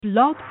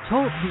Blog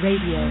Talk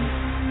Radio.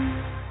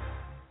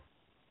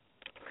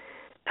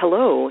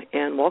 Hello,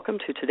 and welcome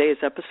to today's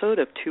episode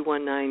of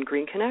 219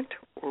 GreenConnect,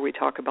 where we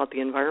talk about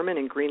the environment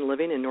and green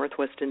living in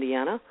Northwest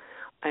Indiana.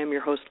 I am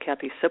your host,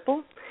 Kathy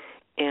Sipple,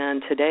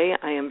 and today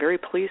I am very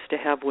pleased to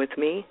have with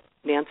me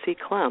Nance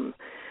Klehm.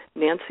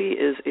 Nancy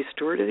is a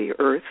steward of the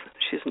earth.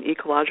 She's an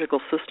ecological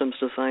systems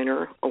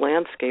designer, a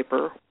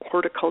landscaper,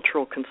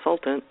 horticultural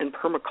consultant, and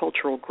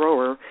permacultural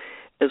grower,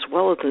 as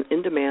well as an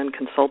in-demand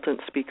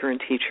consultant, speaker,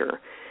 and teacher.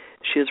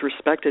 She is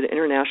respected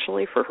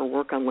internationally for her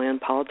work on land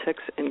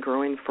politics and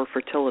growing for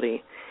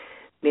fertility.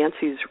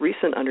 Nancy's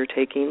recent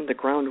undertaking, The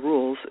Ground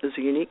Rules, is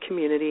a unique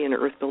community and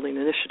earth-building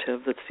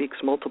initiative that seeks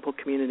multiple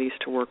communities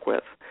to work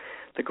with.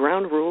 The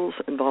Ground Rules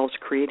involves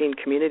creating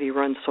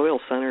community-run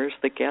soil centers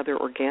that gather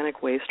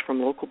organic waste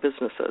from local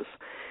businesses.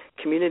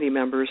 Community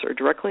members are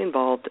directly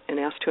involved and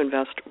asked to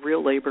invest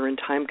real labor and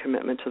time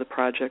commitment to the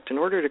project in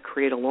order to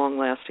create a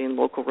long-lasting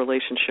local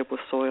relationship with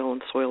soil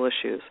and soil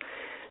issues.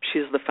 She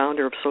is the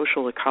founder of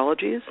Social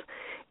Ecologies,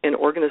 an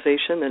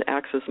organization that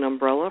acts as an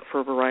umbrella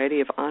for a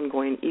variety of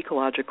ongoing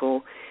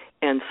ecological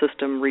and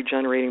system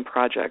regenerating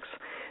projects.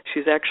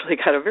 She's actually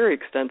got a very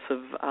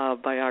extensive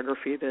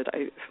biography that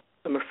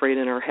I'm afraid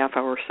in our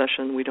half-hour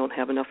session we don't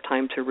have enough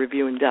time to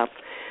review in depth.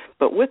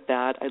 But with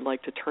that, I'd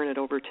like to turn it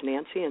over to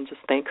Nancy and just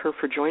thank her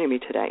for joining me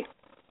today.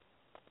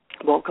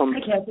 Welcome.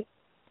 Hi, Kathy.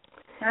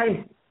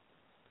 Hi.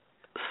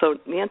 So,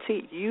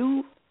 Nancy,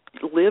 you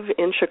live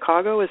in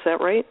Chicago, is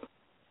that right?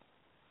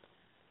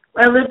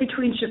 I live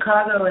between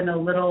Chicago and a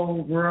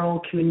little rural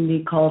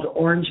community called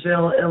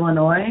Orangeville,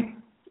 Illinois.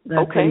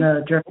 That's in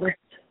the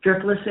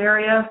driftless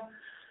area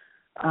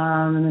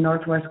in the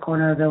northwest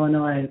corner of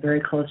Illinois,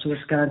 very close to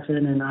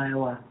Wisconsin and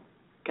Iowa.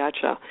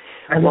 Gotcha.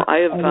 Well, I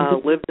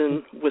have lived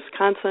in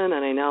Wisconsin,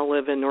 and I now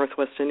live in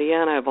northwest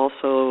Indiana. I've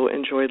also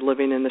enjoyed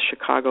living in the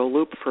Chicago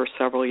Loop for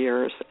several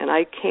years, and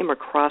I came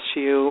across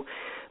you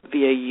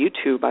via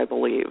YouTube, I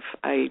believe.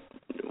 I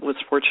was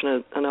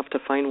fortunate enough to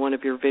find one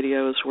of your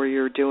videos where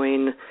you're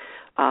doing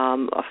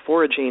a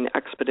foraging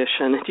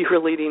expedition, and you were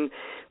leading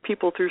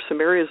people through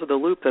some areas of the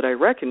Loop that I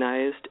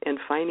recognized and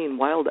finding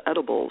wild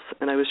edibles,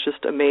 and I was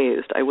just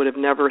amazed. I would have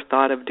never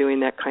thought of doing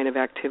that kind of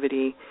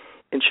activity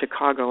in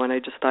Chicago, and I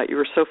just thought you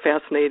were so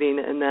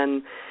fascinating, and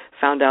then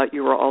found out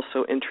you were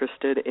also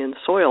interested in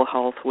soil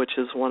health, which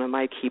is one of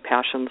my key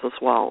passions as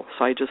well.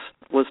 So I just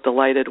was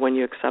delighted when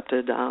you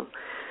accepted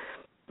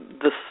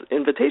this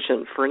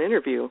invitation for an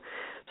interview.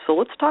 So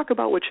let's talk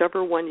about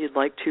whichever one you'd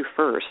like to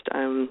first.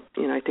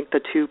 I think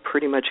the two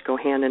pretty much go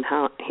hand in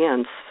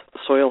hand.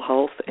 Soil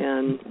health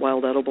and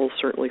wild edibles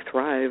certainly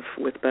thrive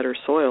with better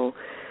soil.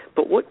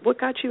 But what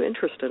got you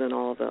interested in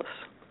all of this?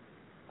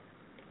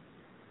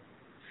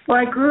 Well,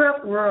 I grew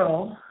up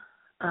rural,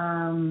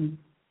 and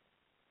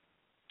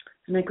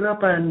I grew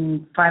up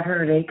on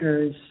 500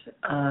 acres,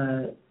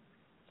 and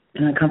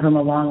I come from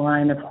a long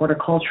line of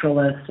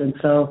horticulturalists, and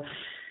so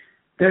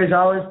there's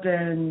always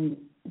been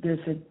this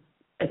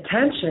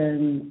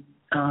attention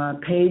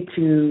paid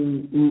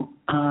to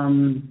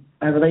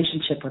my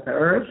relationship with the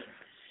earth,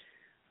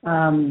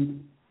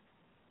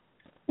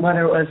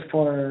 whether it was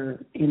for,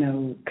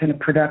 kind of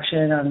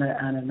production on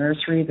a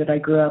nursery that I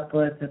grew up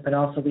with, but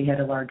also we had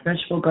a large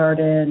vegetable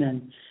garden,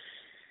 and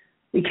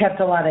we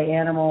kept a lot of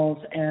animals,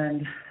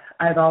 and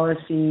I've always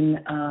seen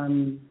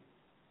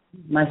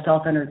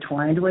myself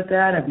intertwined with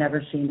that. I've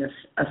never seen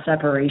a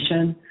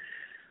separation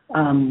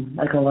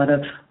like a lot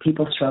of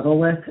people struggle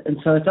with. And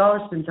so it's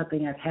always been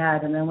something I've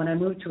had. And then when I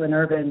moved to an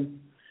urban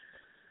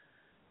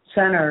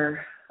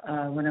center,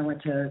 when I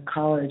went to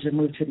college and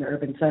moved to an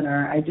urban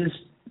center, I just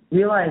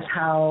realized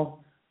how,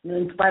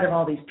 in spite of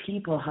all these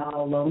people,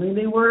 how lonely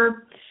they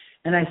were.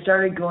 And I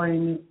started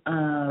going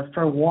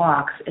for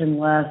walks in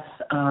less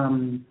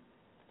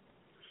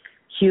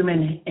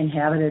human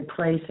inhabited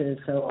places,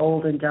 so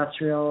old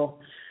industrial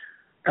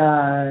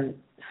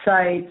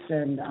sites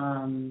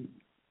and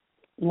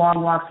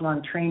long walks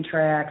along train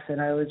tracks, and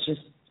I was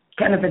just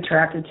kind of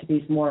attracted to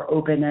these more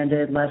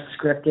open-ended, less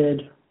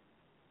scripted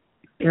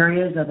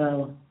areas of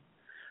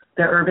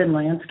the urban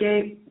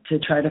landscape to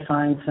try to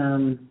find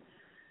some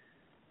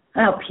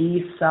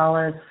peace,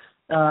 solace,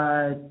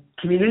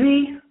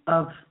 community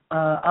of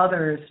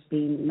others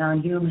being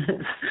non-humans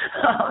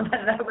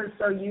that I was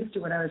so used to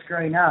when I was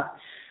growing up.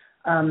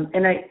 And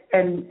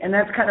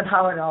that's kind of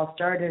how it all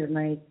started, and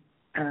I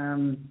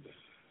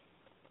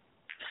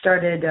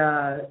started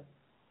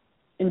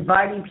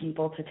inviting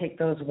people to take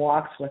those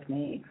walks with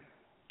me,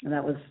 and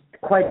that was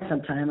quite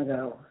some time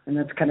ago. And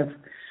that's kind of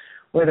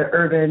where the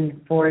urban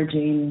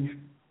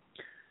foraging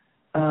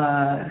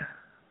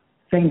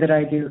thing that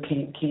I do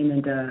came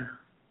into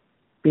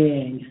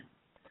being.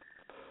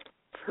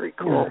 Very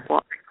cool. Yeah.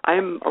 Well,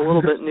 I'm a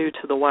little bit new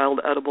to the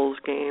wild edibles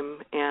game,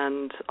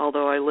 and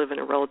although I live in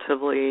a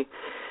relatively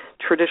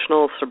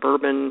traditional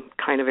suburban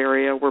kind of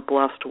area, we're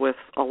blessed with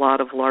a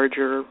lot of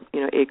larger,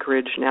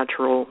 acreage,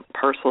 natural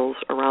parcels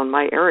around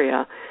my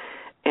area.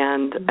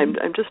 And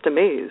I'm just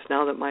amazed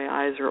now that my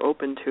eyes are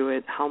open to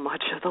it, how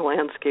much of the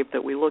landscape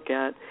that we look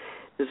at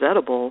is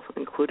edible,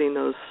 including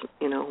those,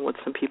 what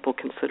some people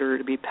consider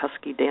to be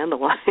pesky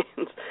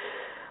dandelions.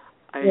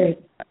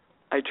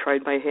 I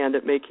tried my hand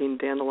at making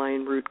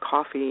dandelion root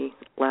coffee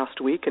last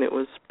week, and it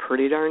was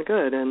pretty darn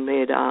good, and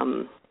made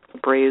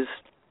braised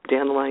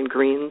dandelion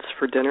greens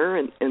for dinner,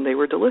 and they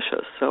were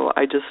delicious. So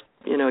I just,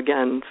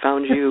 again,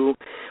 found you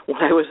when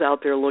I was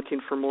out there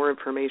looking for more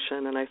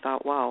information, and I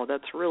thought, wow,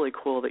 that's really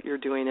cool that you're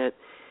doing it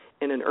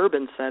in an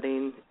urban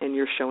setting and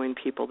you're showing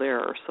people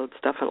there. So it's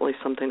definitely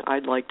something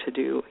I'd like to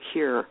do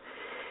here.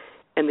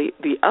 And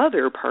the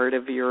other part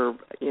of your,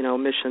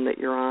 mission that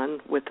you're on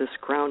with this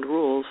Ground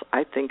Rules,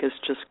 I think is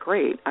just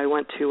great. I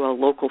went to a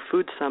local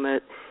food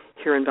summit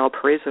here in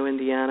Valparaiso,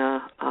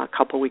 Indiana, a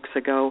couple weeks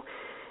ago,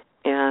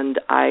 and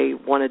I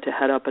wanted to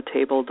head up a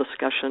table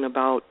discussion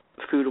about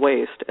food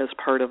waste as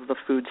part of the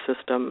food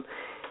system.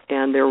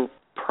 And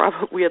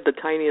we had the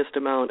tiniest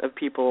amount of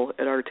people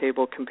at our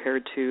table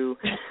compared to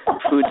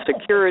food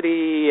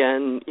security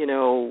and,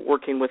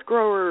 working with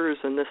growers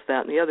and this,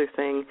 that, and the other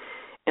thing.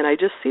 And I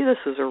just see this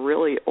as a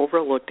really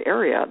overlooked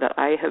area that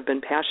I have been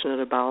passionate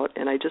about,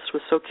 and I just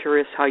was so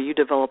curious how you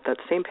developed that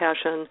same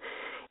passion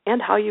and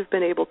how you've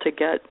been able to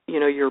get,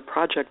 your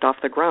project off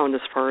the ground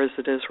as far as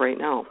it is right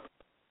now.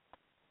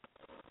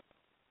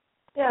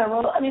 Yeah,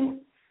 well,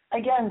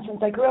 again,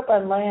 since I grew up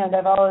on land,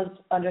 I've always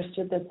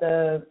understood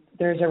that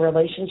there's a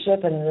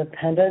relationship and a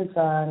dependence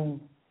on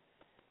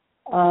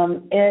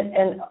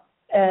it,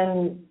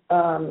 and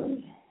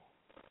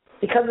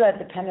because of that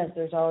dependence,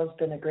 there's always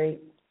been a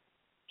great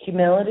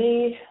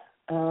humility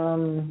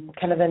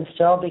kind of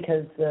instilled,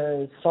 because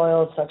the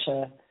soil is such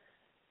a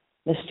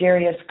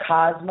mysterious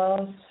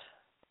cosmos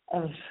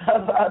of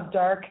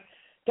dark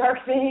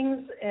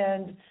things,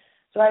 and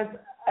so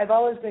I've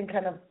always been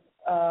kind of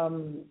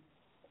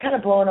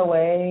blown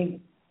away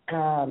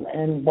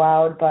and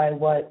wowed by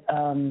what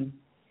kind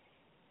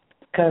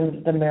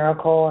of the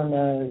miracle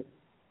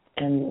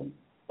and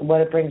what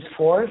it brings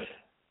forth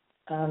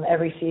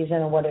every season,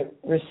 and what it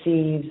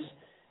receives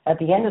at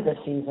the end of the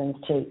season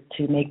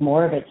to make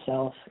more of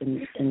itself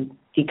in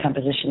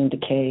decomposition and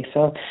decay.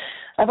 So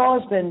I've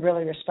always been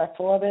really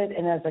respectful of it.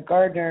 And as a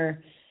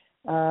gardener,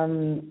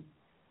 when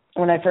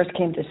I first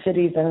came to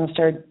cities, and I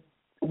started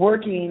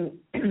working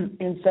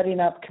in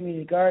setting up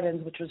community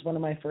gardens, which was one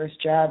of my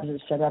first jobs,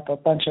 is set up a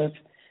bunch of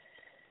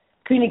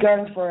community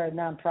gardens for a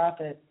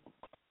nonprofit.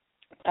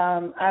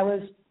 I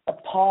was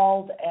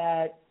appalled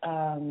at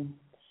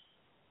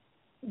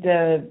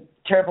the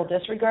terrible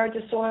disregard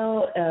to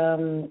soil,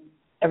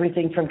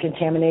 everything from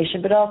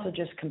contamination, but also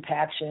just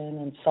compaction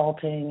and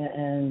salting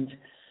and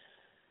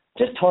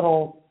just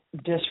total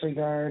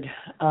disregard.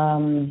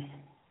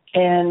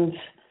 And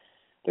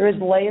there was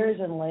layers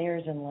and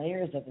layers and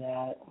layers of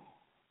that.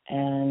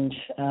 And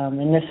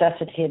it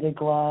necessitated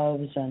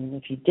gloves, and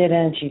if you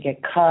didn't, you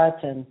get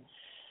cut. And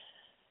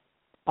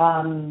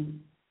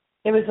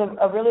it was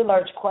a really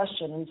large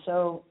question. And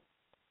so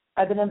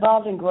I've been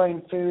involved in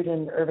growing food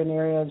in urban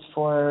areas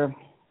for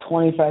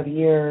 25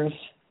 years.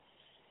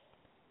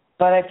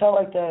 But I felt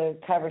like the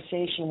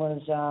conversation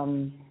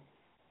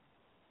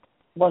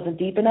wasn't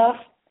deep enough.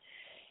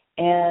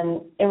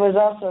 And it was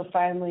also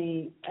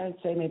finally, I'd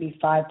say maybe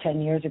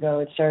 5-10 years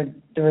ago,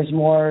 there was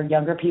more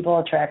younger people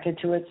attracted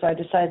to it. So I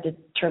decided to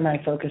turn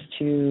my focus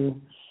to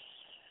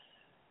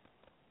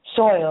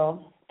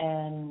soil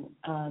and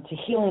to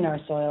healing our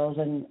soils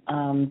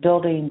and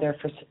building their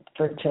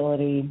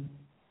fertility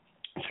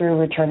through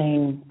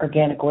returning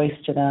organic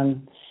waste to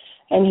them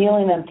and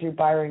healing them through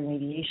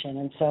bioremediation.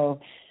 And so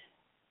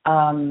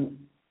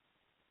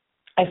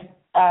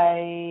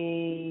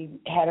I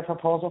had a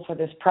proposal for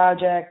this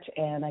project,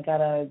 and I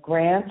got a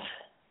grant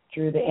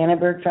through the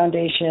Annenberg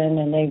Foundation,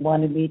 and they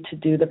wanted me to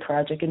do the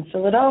project in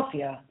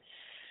Philadelphia,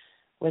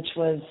 which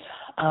means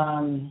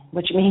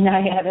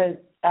I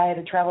had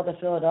to travel to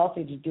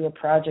Philadelphia to do a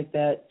project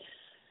that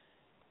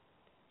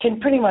can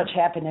pretty much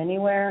happen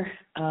anywhere,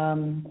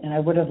 and I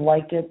would have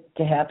liked it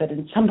to happen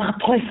in some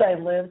place I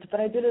lived, but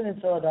I did it in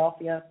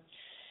Philadelphia.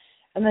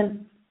 And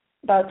then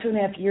about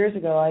 2.5 years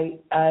ago,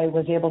 I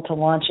was able to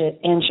launch it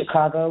in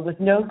Chicago with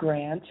no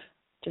grant,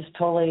 just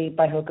totally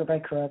by hook or by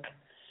crook,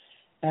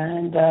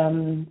 and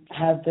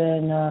have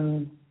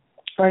been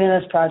running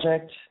this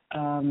project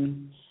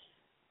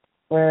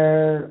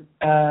where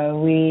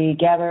we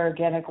gather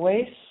organic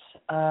waste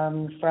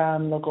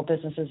from local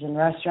businesses and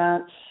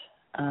restaurants.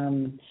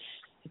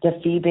 It's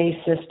a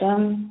fee-based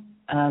system,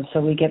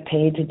 so we get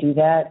paid to do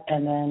that,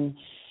 and then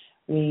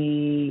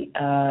we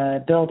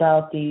build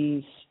out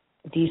these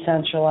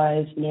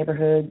decentralized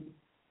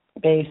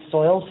neighborhood-based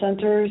soil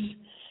centers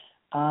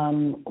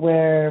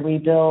where we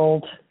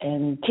build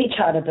and teach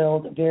how to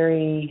build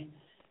very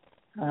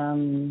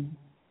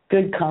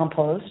good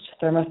compost,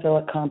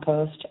 thermophilic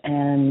compost,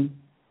 and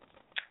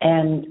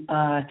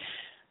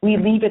we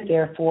leave it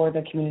there for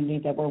the community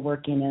that we're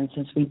working in,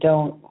 since we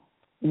don't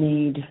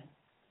need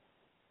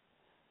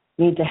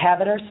to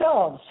have it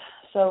ourselves.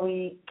 So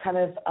we kind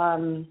of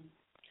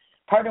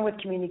partner with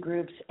community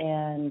groups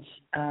and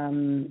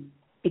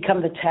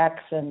become the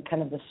techs and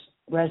kind of the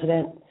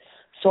resident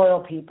soil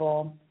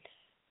people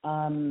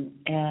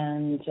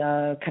and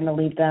kind of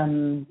leave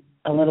them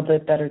a little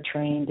bit better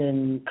trained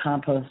in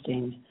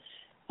composting.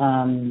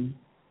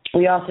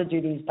 We also do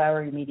these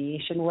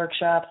bioremediation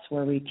workshops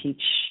where we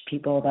teach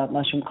people about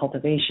mushroom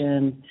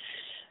cultivation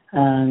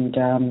and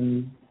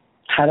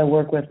how to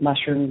work with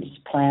mushrooms,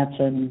 plants,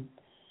 and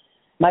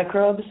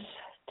microbes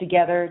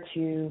together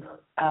to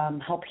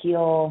help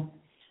heal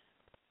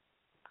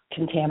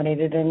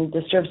contaminated and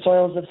disturbed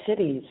soils of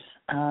cities,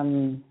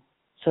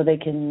 so they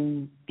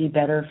can be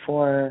better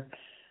for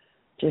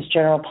just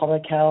general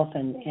public health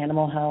and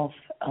animal health,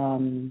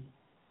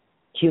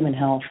 human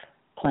health,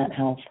 plant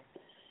health.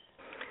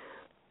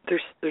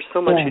 There's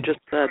so much you just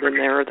said in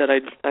there that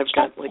I've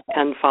got like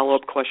 10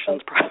 follow-up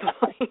questions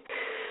probably.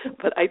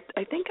 But I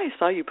think I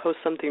saw you post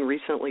something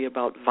recently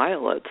about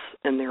violets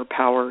and their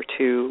power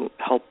to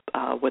help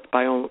with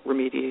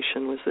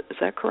bioremediation. Is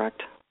that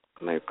correct?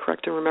 Am I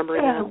correct in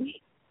remembering that?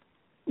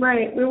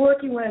 Right. We're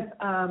working with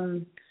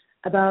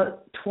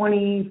about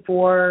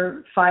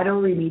 24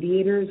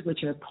 phytoremediators,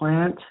 which are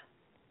plant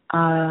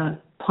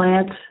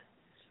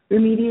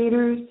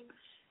remediators.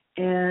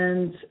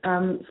 And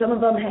some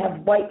of them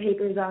have white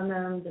papers on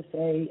them to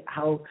say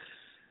how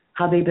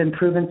they've been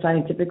proven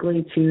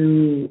scientifically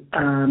to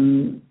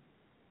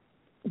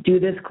do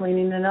this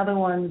cleaning, and other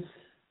ones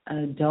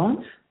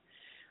don't.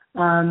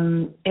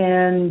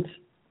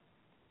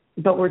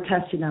 But we're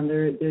testing them.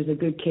 There's a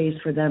good case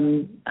for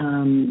them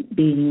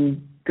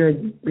being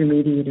good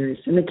remediators.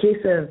 In the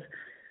case of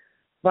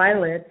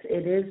violets,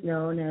 it is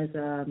known as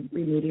a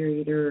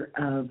remediator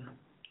of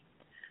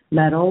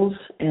metals,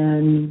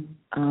 and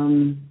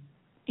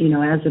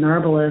as an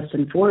herbalist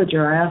and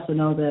forager, I also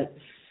know that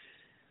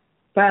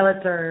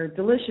violets are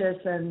delicious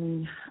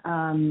and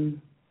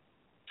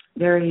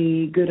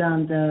very good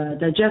on the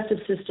digestive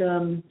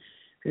system,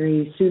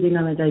 very soothing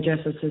on the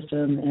digestive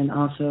system, and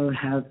also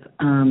have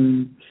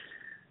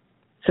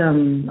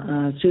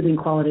some soothing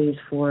qualities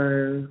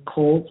for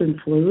colds and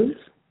flus.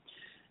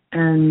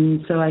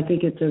 And so I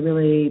think it's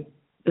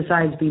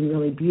besides being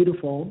really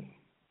beautiful,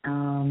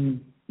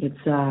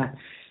 it's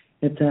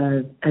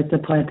a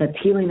plant that's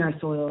healing our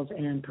soils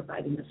and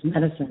providing us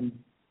medicine.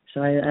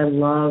 So I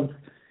love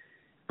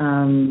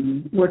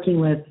working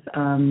with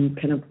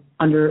kind of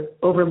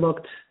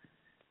overlooked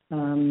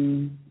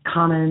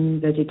common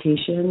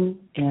vegetation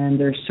and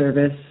their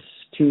service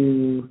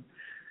to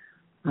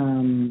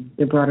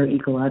the broader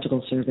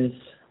ecological service.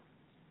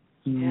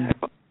 Yeah,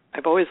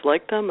 I've always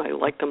liked them. I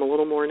like them a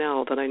little more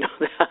now that I know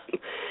that.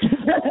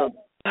 So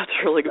that's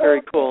really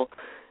very cool.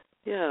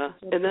 Yeah,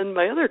 and then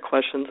my other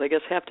questions, I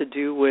guess, have to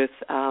do with,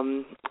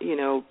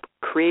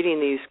 creating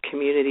these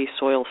community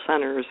soil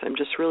centers. I'm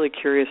just really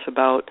curious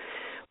about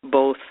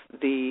both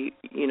the,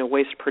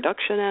 waste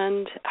production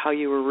end, how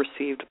you were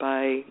received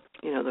by,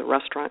 the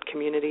restaurant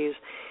communities,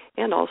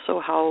 and also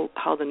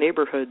how the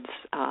neighborhoods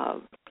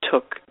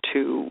took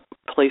to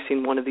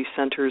placing one of these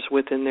centers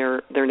within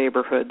their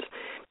neighborhoods.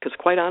 Because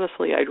quite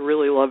honestly, I'd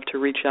really love to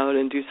reach out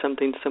and do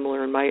something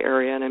similar in my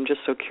area, and I'm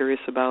just so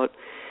curious about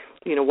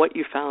what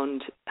you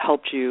found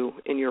helped you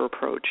in your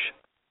approach.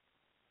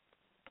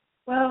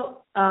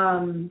 Well,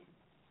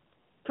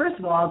 first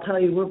of all, I'll tell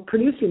you, we're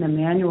producing a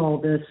manual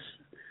this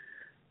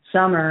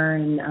summer,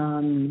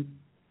 and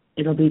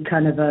it'll be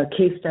kind of a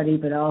case study,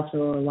 but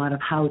also a lot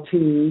of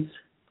how-tos.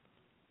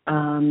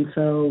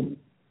 So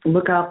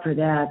look out for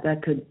that.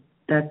 That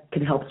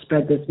could help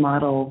spread this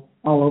model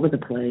all over the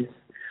place.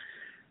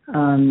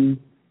 And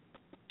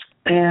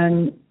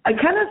I'm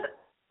kind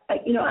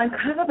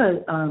of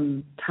a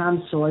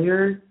Tom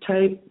Sawyer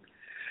type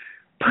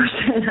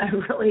person. I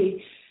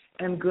really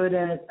am good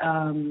at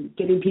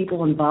getting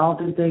people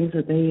involved in things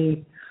that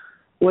they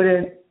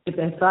wouldn't, if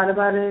they thought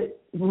about it,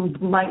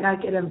 might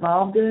not get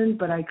involved in.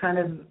 But I kind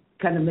of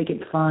make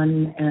it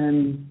fun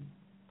and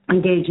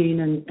engaging,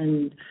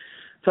 and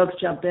folks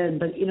jump in.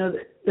 But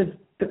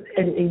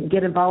and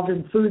get involved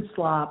in food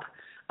slop,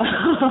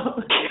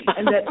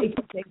 and that they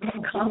can take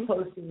on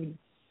composting.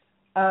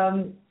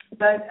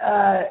 But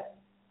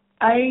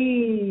I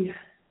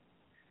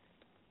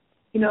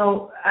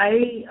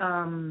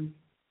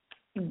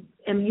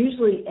am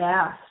usually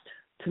asked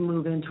to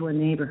move into a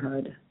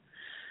neighborhood.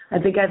 I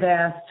think I've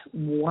asked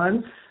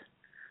once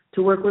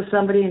to work with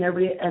somebody,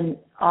 and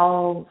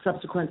all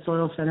subsequent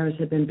soil centers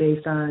have been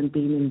based on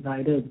being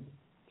invited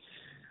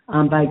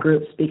by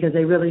groups, because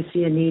they really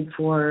see a need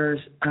for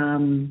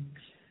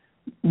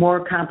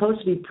more compost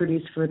to be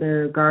produced for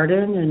their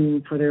garden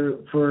and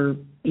for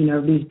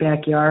these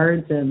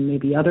backyards and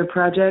maybe other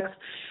projects,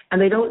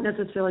 and they don't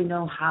necessarily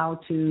know how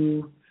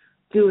to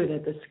do it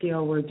at the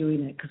scale we're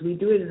doing it, because we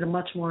do it at a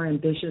much more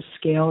ambitious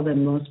scale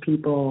than most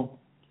people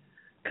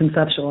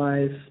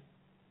conceptualize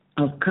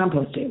of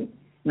composting.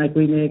 Like,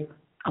 we make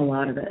a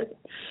lot of it.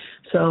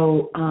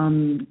 So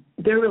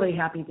they're really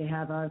happy to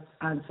have us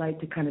on site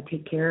to kind of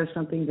take care of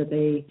something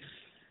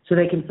so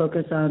they can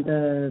focus on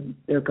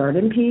their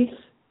garden piece.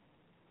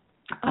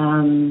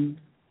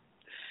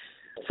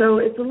 So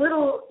it's a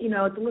little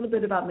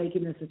bit about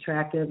making this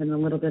attractive, and a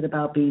little bit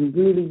about being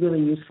really, really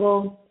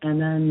useful,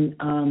 and then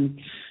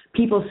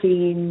people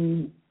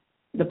seeing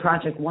the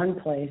project one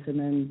place and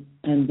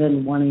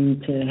then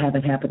wanting to have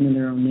it happen in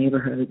their own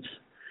neighborhoods.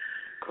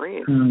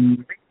 Great.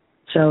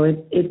 So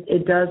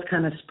it does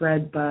kind of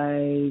spread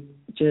by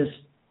just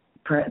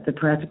the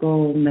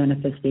practical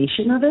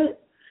manifestation of it.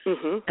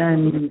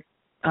 And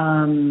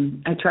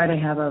I try to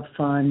have a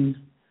fun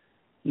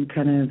and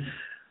kind of,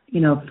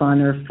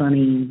 fun or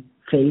funny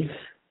face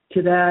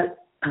to that,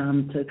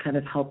 to kind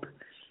of help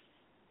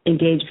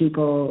engage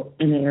people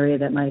in the area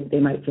that they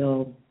might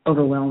feel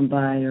overwhelmed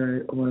by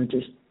or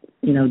just,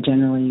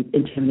 generally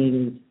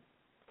intimidated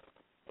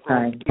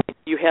by.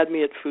 You had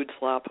me at food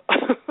slop.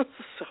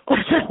 So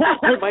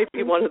I might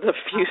be one of the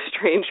few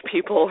strange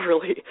people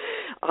really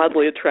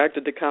oddly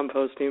attracted to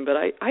composting, but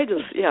I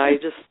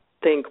just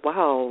think,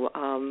 wow,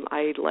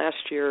 I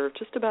last year,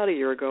 just about a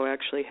year ago,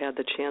 actually had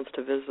the chance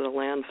to visit a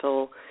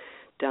landfill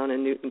down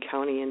in Newton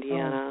County,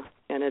 Indiana,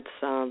 and it's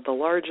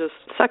the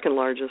second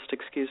largest,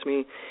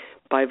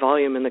 by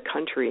volume in the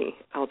country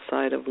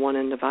outside of one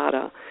in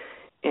Nevada.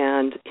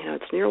 And,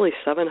 it's nearly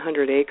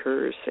 700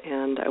 acres,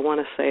 and I want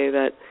to say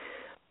that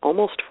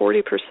almost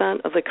 40%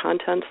 of the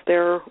contents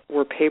there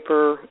were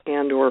paper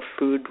and or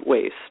food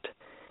waste.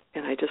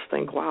 And I just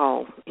think,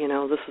 wow,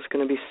 this is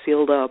going to be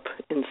sealed up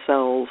in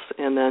cells,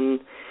 and then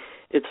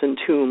it's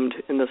entombed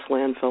in this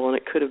landfill, and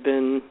it could have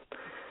been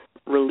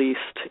released,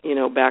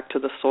 back to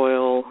the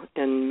soil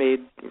and made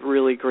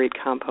really great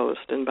compost.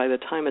 And by the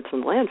time it's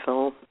in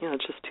landfill,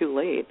 it's just too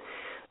late.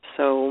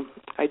 So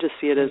I just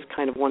see it as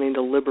kind of wanting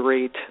to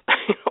liberate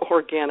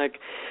organic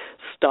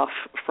stuff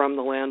from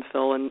the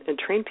landfill and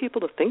train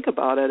people to think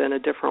about it in a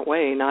different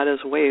way, not as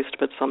waste,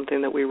 but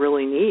something that we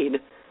really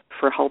need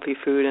for healthy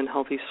food and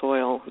healthy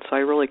soil. So I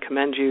really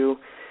commend you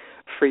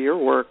for your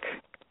work.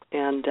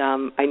 And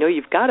I know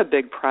you've got a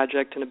big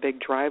project and a big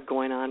drive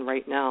going on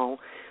right now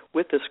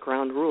with this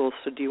ground rules.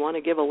 So do you want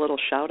to give a little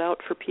shout out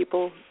for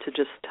people to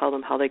just tell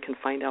them how they can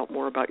find out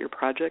more about your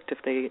project if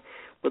they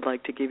would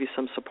like to give you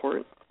some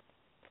support?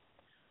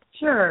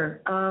 Sure.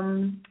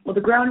 Well,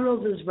 the ground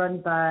rules is run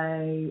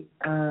by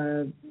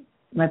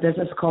my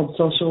business called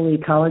Social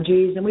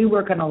Ecologies, and we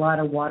work on a lot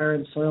of water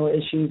and soil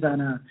issues on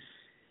a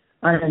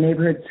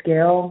neighborhood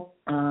scale,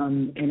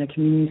 and a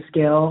community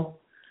scale,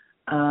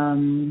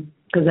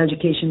 because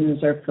education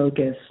is our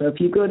focus. So if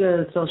you go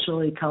to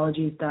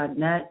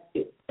socialecologies.net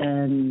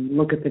and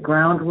look at the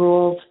ground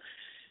rules,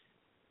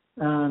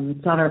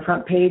 it's on our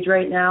front page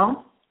right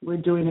now. We're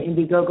doing an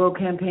Indiegogo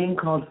campaign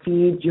called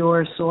Feed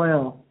Your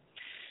Soil,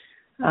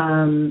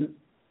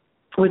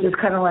 which is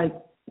kind of like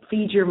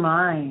feed your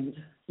mind,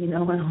 in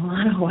a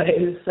lot of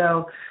ways.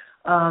 So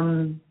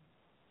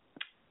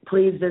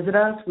please visit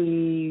us.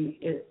 We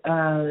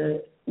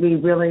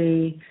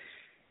really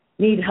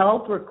need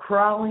help. We're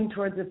crawling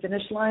towards the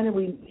finish line, and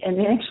we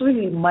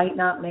might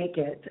not make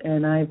it.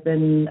 And I've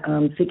been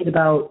thinking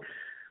about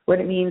what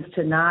it means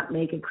to not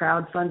make a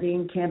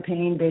crowdfunding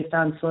campaign based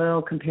on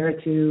soil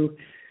compared to,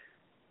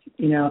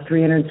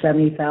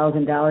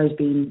 $370,000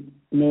 being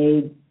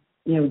made,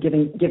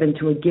 given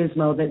to a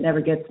gizmo that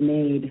never gets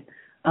made.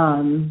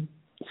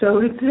 So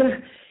it's,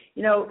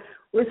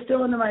 we're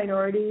still in the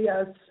minority,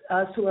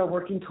 us who are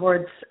working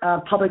towards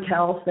public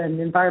health and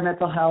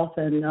environmental health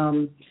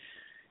and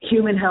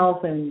human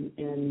health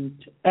and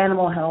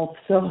animal health.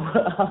 So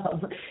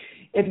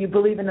if you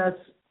believe in us,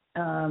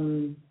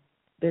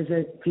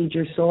 visit Feed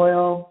Your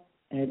Soil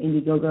at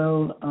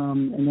Indiegogo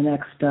in the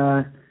next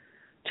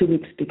 2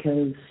 weeks,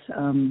 because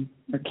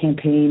our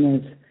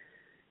campaign is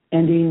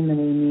ending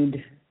and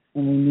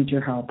we need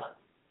your help.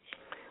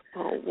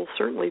 Well, we'll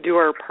certainly do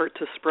our part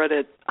to spread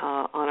it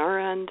on our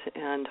end,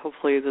 and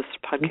hopefully this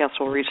podcast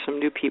will reach some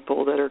new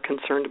people that are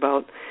concerned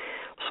about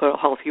soil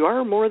health. You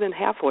are more than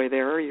halfway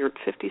there. You're at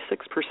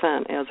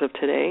 56% as of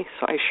today,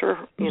 so I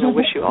sure,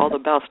 wish you all the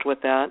best with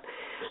that.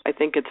 I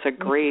think it's a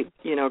great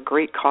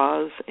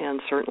cause,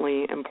 and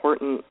certainly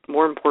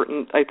more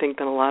important, I think,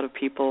 than a lot of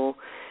people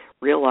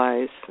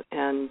realize,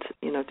 and,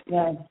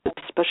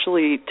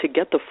 especially to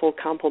get the full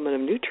complement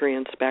of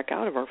nutrients back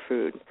out of our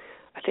food.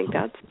 I think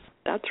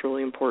that's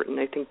really important.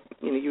 I think,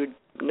 you would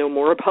know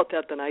more about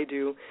that than I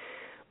do,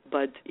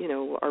 but,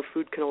 our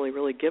food can only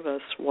really give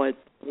us what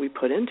we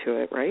put into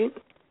it, right?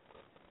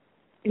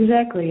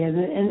 Exactly,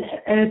 and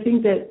I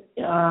think that,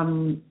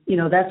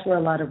 that's where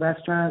a lot of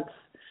restaurants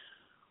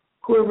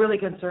who are really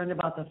concerned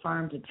about the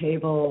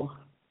farm-to-table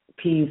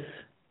piece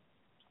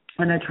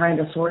and are trying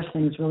to source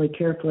things really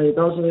carefully,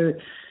 those are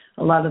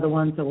a lot of the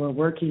ones that we're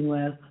working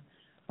with.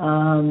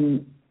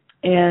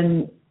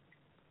 And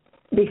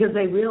because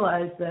they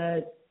realize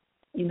that,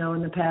 in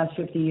the past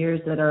 50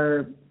 years that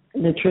our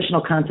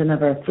nutritional content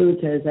of our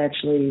foods has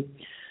actually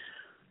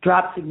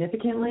dropped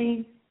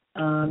significantly.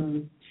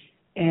 And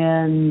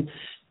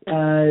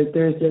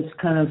there's this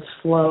kind of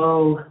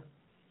slow,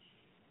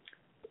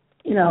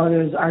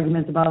 there's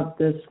arguments about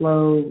the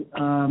slow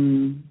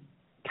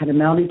kind of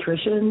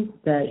malnutrition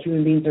that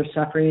human beings are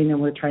suffering,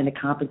 and we're trying to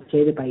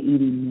compensate it by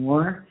eating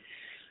more.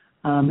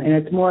 And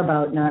it's more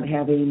about not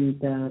having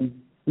the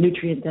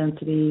nutrient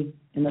density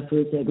in the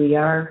foods that we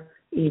are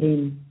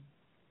eating.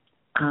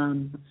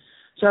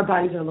 So our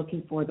bodies are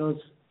looking for those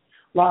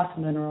lost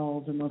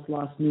minerals and those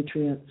lost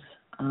nutrients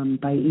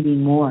by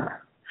eating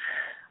more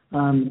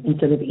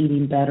instead of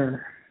eating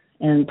better.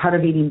 And part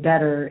of eating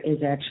better is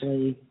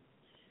actually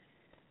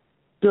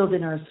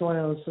building our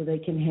soils so they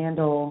can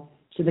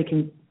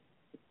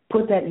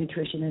put that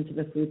nutrition into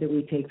the food that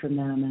we take from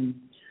them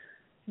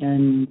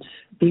and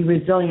be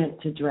resilient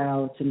to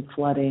droughts and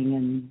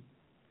flooding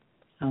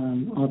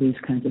and all these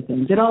kinds of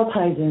things. It all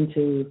ties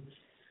into,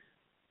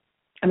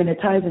 it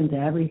ties into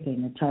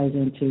everything. It ties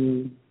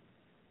into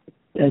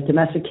the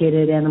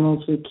domesticated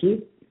animals we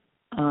keep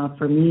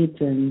for meat,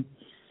 and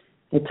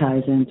it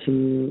ties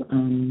into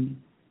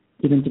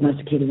even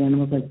domesticated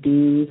animals like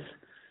bees,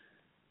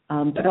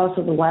 but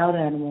also the wild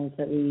animals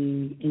that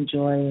we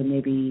enjoy and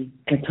maybe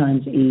at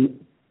times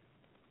eat.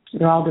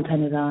 They're all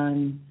dependent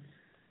on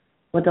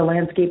what the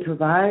landscape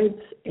provides,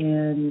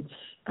 and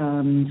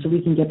so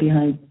we can get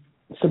behind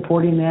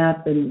supporting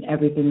that, and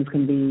everything's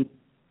going to be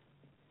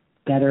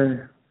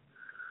better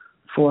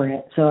for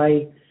it. So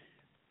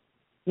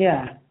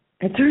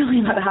it's really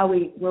about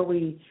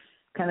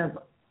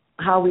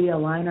how we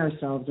align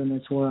ourselves in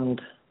this world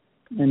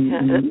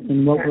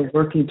and what we're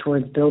working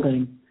towards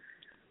building.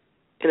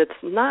 And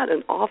it's not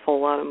an awful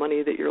lot of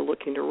money that you're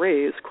looking to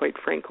raise, quite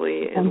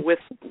frankly. And with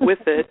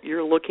it,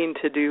 you're looking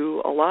to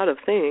do a lot of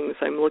things.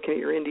 I'm looking at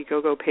your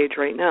Indiegogo page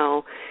right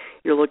now.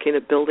 You're looking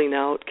at building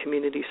out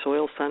community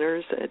soil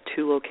centers at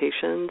 2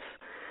 locations,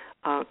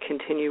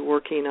 continue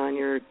working on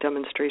your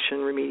demonstration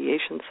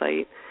remediation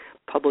site,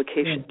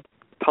 publication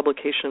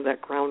of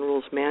that ground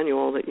rules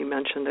manual that you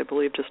mentioned, I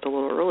believe, just a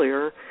little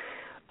earlier,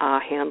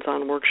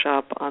 hands-on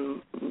workshop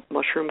on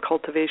mushroom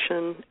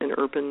cultivation and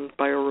urban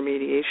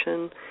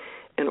bioremediation,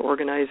 and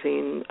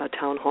organizing a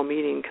town hall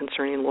meeting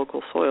concerning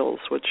local soils,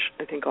 which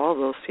I think all of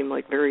those seem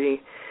like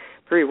very,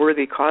 very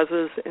worthy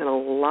causes and a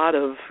lot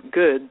of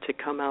good to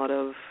come out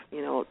of,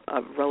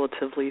 a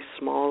relatively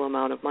small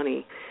amount of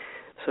money.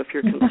 So if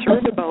you're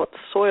concerned about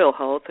soil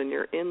health and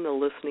you're in the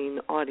listening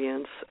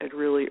audience, I'd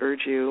really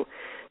urge you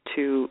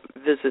to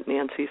visit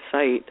Nancy's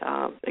site.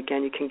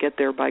 Again, you can get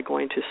there by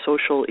going to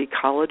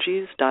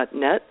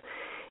socialecologies.net,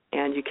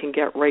 and you can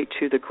get right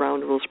to the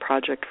Ground Rules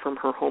Project from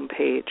her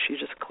homepage. You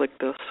just click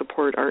the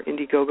Support Our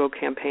Indiegogo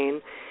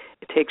campaign.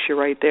 It takes you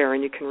right there,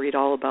 and you can read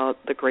all about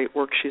the great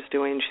work she's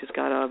doing. She's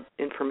got an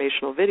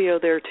informational video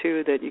there,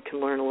 too, that you can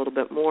learn a little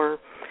bit more.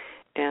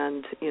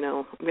 And,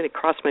 I'm going to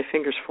cross my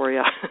fingers for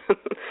you. I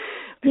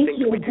think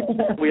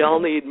we all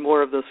need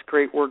more of this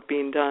great work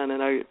being done,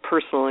 and I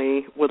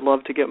personally would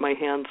love to get my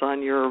hands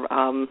on your,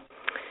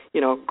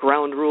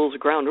 ground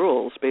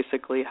rules,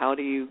 basically. How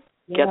do you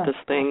get this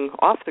thing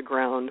off the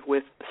ground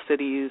with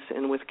cities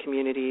and with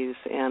communities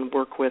and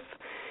work with,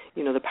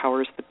 the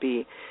powers that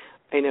be?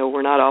 I know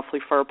we're not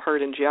awfully far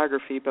apart in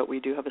geography, but we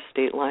do have a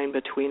state line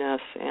between us,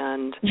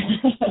 and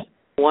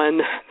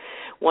one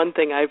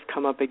thing I've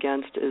come up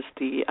against is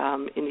the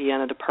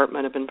Indiana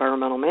Department of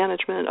Environmental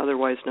Management,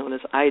 otherwise known as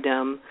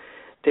IDEM.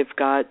 They've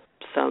got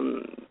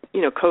some,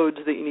 codes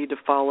that you need to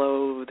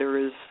follow. There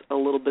is a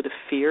little bit of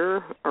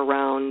fear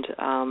around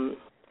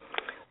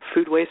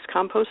food waste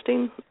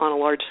composting on a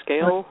large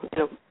scale.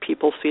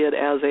 People see it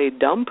as a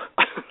dump,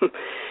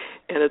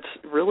 and it's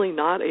really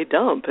not a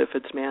dump if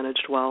it's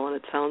managed well. And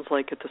it sounds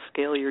like at the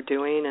scale you're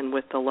doing and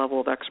with the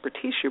level of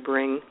expertise you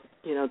bring,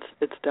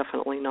 it's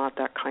definitely not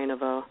that kind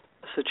of a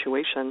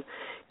situation.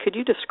 Could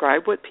you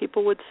describe what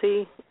people would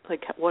see?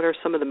 Like, what are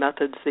some of the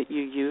methods that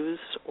you use,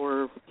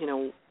 or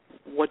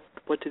what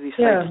do these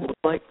sites look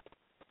like?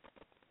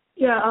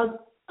 Yeah,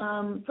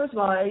 first of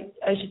all, I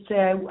should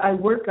say I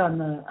work at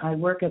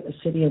the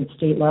city and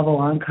state level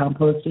on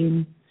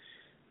composting.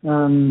 So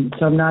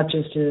I'm not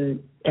just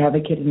an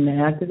advocate and an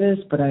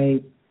activist, but I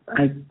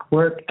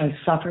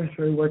suffer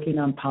through working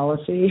on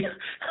policy.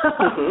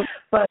 Mm-hmm.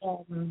 But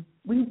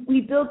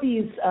we built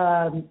these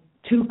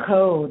to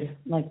code,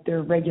 like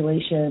their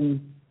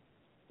regulation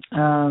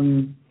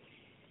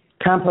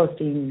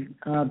composting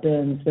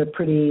bins. They're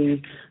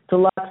pretty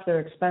deluxe. They're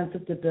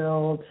expensive to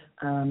build.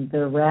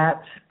 They're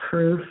rat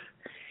proof,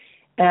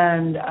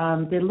 and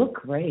they look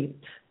great.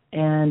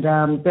 And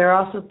they're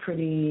also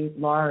pretty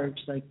large,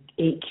 like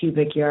 8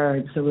 cubic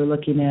yards. So we're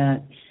looking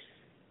at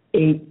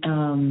 8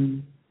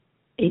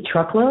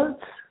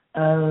 truckloads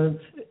of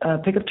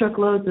pickup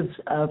truckloads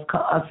of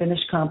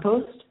finished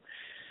compost.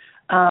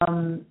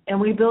 And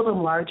we build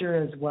them larger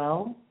as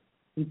well.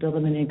 We build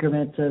them in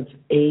increments of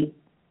 8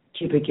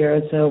 cubic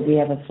yards. So we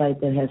have a site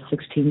that has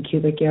 16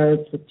 cubic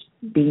yards that's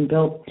being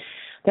built.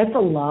 That's a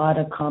lot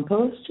of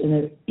compost, and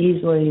it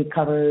easily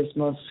covers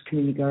most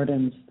community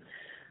gardens.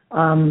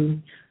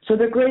 So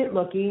they're great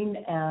looking,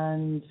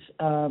 and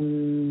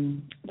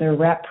they're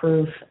rat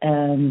proof,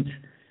 and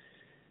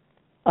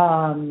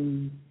I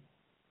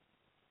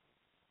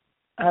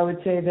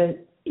would say that,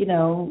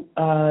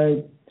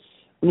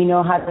 we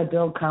know how to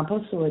build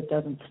compost so it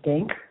doesn't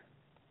stink.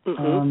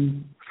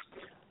 Mm-hmm.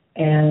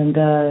 And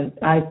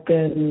I've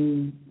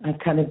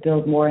kind of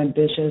built more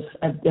ambitious.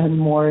 I've done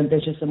more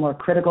ambitious and more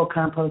critical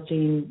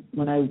composting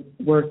when I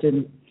worked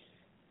in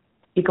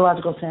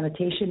ecological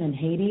sanitation in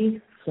Haiti.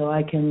 So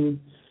I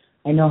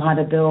know how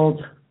to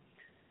build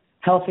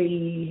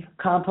healthy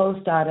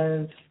compost out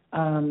of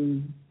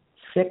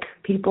sick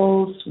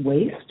people's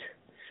waste.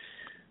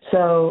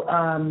 So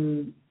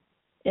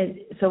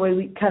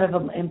we kind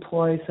of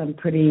employ some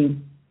pretty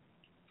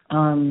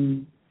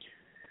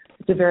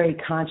it's a very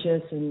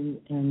conscious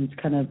and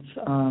kind of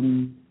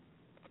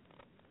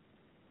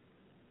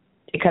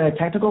a kind of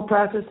technical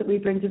process that we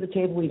bring to the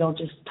table. We don't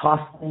just toss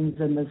things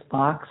in this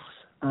box,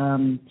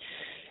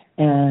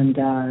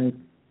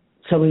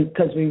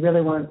 because we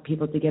really want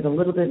people to get a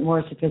little bit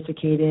more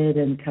sophisticated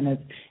and kind of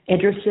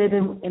interested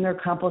in their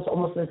compost,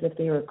 almost as if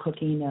they were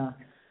cooking a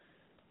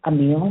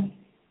meal.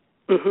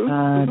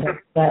 Mm-hmm.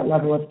 That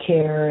level of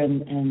care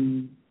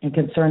and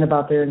concern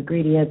about their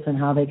ingredients and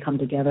how they come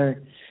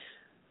together.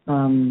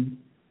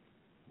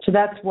 So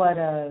that's what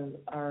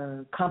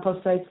our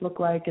compost sites look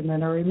like. And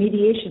then our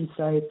remediation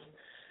sites,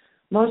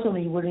 most of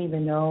them you wouldn't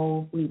even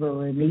know we were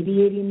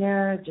remediating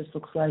there. It just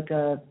looks like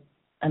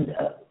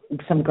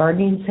some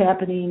gardening's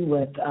happening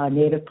with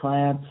native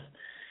plants,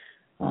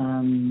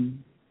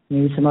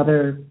 maybe some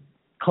other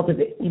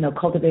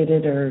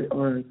cultivated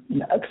or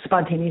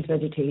spontaneous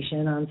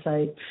vegetation on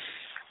site.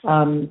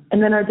 And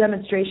then our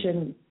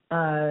demonstration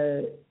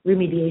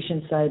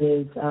remediation site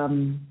is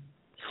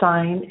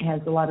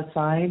has a lot of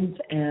signs,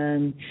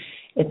 and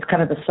it's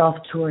kind of a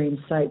self-touring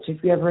site. So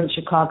if you're ever in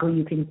Chicago,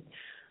 you can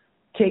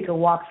take a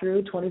walk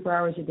through 24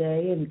 hours a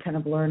day and kind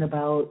of learn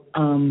about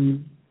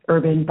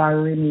urban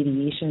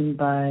bioremediation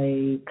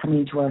by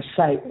coming to our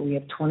site. We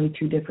have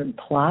 22 different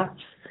plots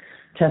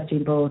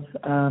testing both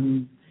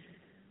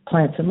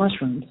plants and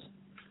mushrooms.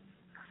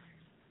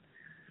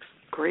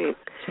 Great.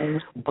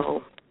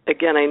 Well,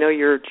 again, I know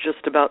you're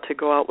just about to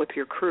go out with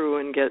your crew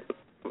and get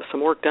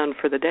some work done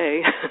for the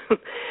day. So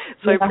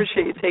yeah. I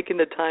appreciate you taking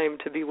the time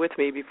to be with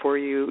me before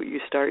you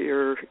start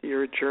your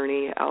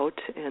journey out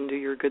and do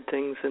your good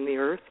things in the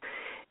earth.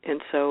 And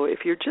so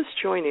if you're just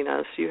joining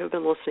us, you have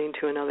been listening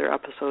to another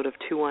episode of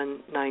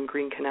 219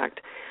 GreenConnect.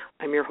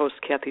 I'm your host,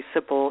 Kathy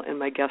Sipple, and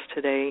my guest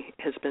today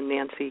has been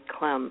Nance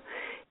Klehm.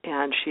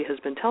 And she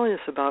has been telling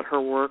us about her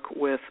work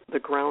with the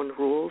Ground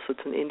Rules.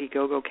 It's an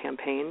Indiegogo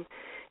campaign.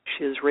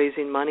 She is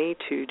raising money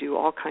to do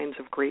all kinds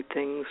of great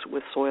things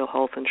with soil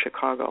health in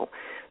Chicago.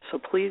 So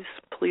please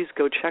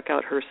go check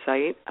out her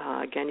site.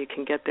 Again, you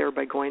can get there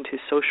by going to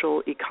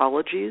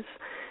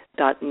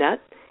socialecologies.net,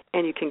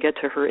 and you can get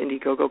to her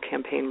Indiegogo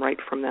campaign right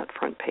from that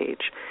front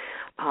page.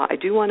 I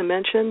do want to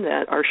mention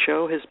that our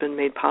show has been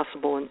made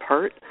possible in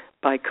part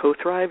by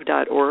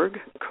cothrive.org.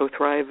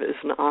 Cothrive is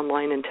an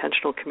online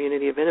intentional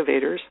community of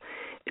innovators.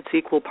 It's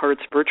equal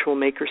parts virtual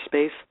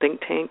makerspace,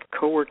 think tank,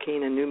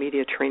 co-working, and new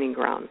media training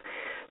ground.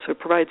 So it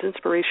provides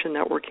inspiration,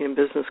 networking, and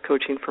business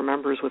coaching for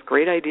members with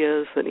great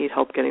ideas that need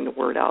help getting the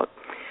word out.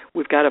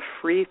 We've got a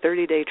free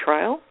 30-day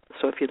trial,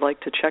 so if you'd like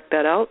to check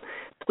that out,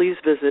 please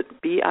visit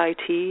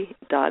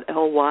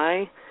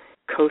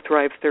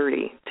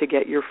bit.ly/cothrive30 to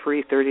get your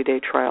free 30-day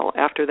trial.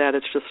 After that,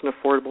 it's just an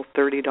affordable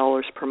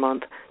 $30 per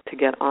month to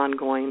get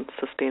ongoing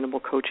sustainable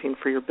coaching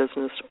for your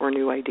business or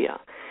new idea.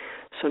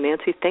 So,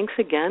 Nancy, thanks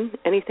again.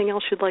 Anything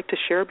else you'd like to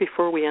share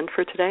before we end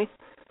for today?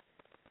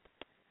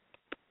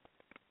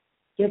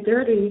 Get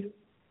dirty.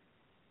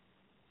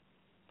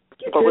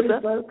 What was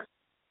that? Folks.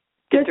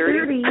 Get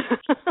dirty.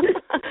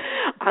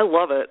 I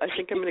love it. I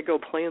think I'm going to go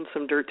play in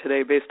some dirt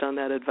today based on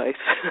that advice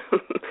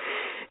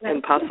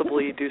and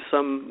possibly do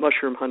some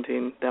mushroom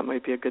hunting. That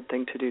might be a good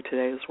thing to do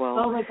today as well.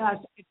 Oh, my gosh.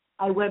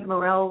 I went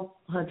morel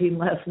hunting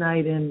last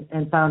night and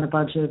found a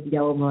bunch of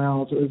yellow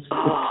morels. It's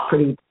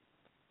pretty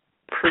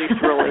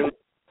thrilling.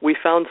 We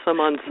found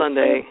some on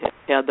Sunday,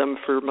 had them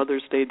for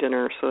Mother's Day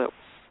dinner, so that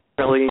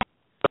was really,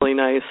 really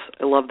nice.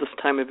 I love this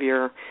time of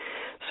year.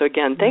 So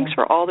again, thanks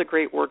for all the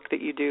great work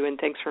that you do, and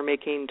thanks for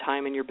making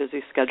time in your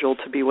busy schedule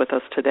to be with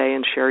us today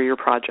and share your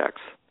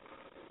projects.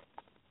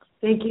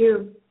 Thank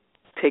you.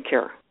 Take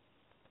care.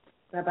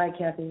 Bye-bye,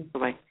 Kathy.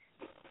 Bye-bye.